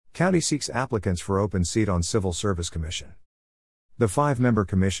County seeks applicants for open seat on Civil Service Commission. The 5-member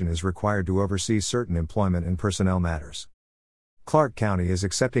commission is required to oversee certain employment and personnel matters. Clark County is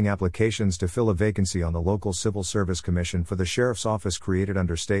accepting applications to fill a vacancy on the local Civil Service Commission for the Sheriff's Office created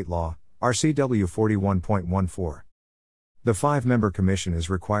under state law, RCW 41.14. The 5-member commission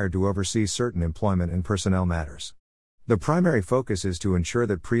is required to oversee certain employment and personnel matters. The primary focus is to ensure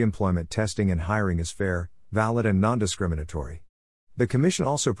that pre-employment testing and hiring is fair, valid and non-discriminatory. The commission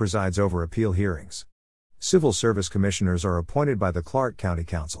also presides over appeal hearings. Civil Service Commissioners are appointed by the Clark County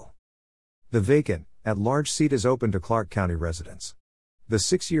Council. The vacant, at-large seat is open to Clark County residents. The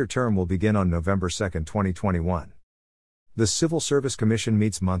 6-year term will begin on November 2, 2021. The Civil Service Commission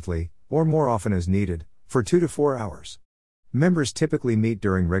meets monthly, or more often as needed, for 2 to 4 hours. Members typically meet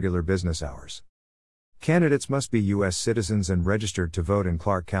during regular business hours. Candidates must be U.S. citizens and registered to vote in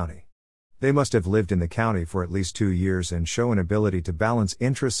Clark County. They must have lived in the county for at least 2 years and show an ability to balance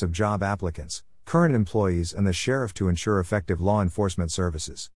interests of job applicants, current employees and the sheriff to ensure effective law enforcement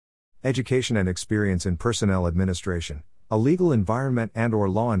services. Education and experience in personnel administration, a legal environment and/or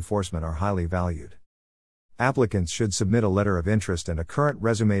law enforcement are highly valued. Applicants should submit a letter of interest and a current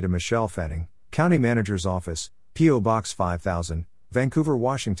resume to Michelle Fenning, County Manager's Office, P.O. Box 5000, Vancouver,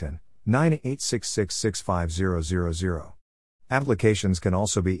 Washington, 986665000. Applications can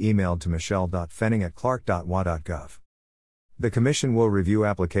also be emailed to michelle.fenning@clark.wa.gov. The Commission will review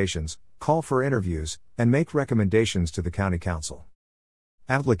applications, call for interviews, and make recommendations to the County Council.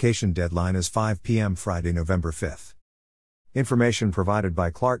 Application deadline is 5 p.m. Friday, November 5. Information provided by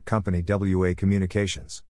Clark Company WA Communications.